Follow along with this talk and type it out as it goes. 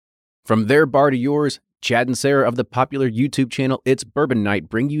From their bar to yours, Chad and Sarah of the popular YouTube channel It's Bourbon Night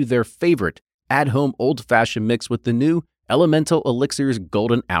bring you their favorite at-home old-fashioned mix with the new Elemental Elixir's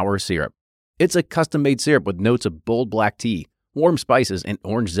Golden Hour Syrup. It's a custom-made syrup with notes of bold black tea, warm spices, and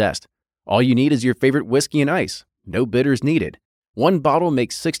orange zest. All you need is your favorite whiskey and ice. No bitters needed. One bottle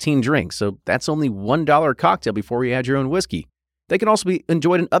makes 16 drinks, so that's only $1 a cocktail before you add your own whiskey. They can also be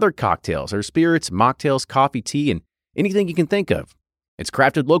enjoyed in other cocktails or spirits, mocktails, coffee, tea, and anything you can think of. It's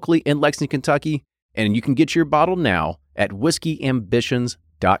crafted locally in Lexington, Kentucky, and you can get your bottle now at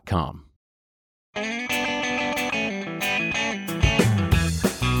whiskeyambitions.com.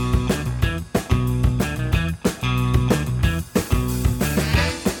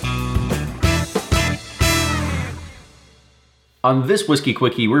 On this Whiskey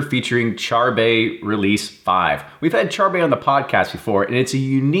Quickie, we're featuring Charbet Release 5. We've had Charbet on the podcast before, and it's a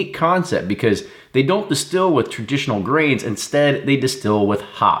unique concept because they don't distill with traditional grains. Instead, they distill with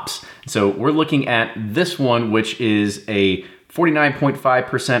hops. So we're looking at this one, which is a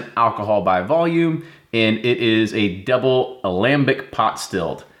 49.5% alcohol by volume, and it is a double alembic pot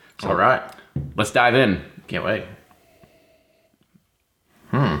stilled. So, all right, let's dive in. Can't wait.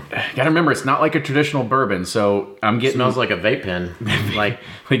 Gotta remember, it's not like a traditional bourbon, so I'm getting... Smells like a vape pen. like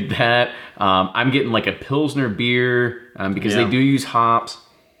that. I'm getting like a Pilsner beer because they do use hops.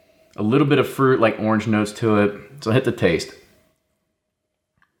 A little bit of fruit, like orange notes to it. So hit the taste.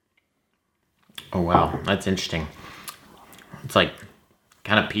 Oh, wow. That's interesting. It's like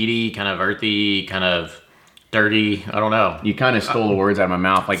kind of peaty, kind of earthy, kind of dirty. I don't know. You kind of stole the words out of my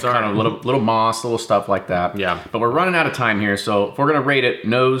mouth. Like kind of little moss, little stuff like that. Yeah. But we're running out of time here, so if we're going to rate it,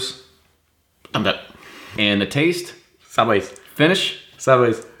 nose... I'm done. And the taste? Sideways. Finish?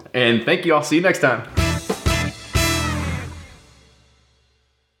 Sideways. And thank you all. See you next time.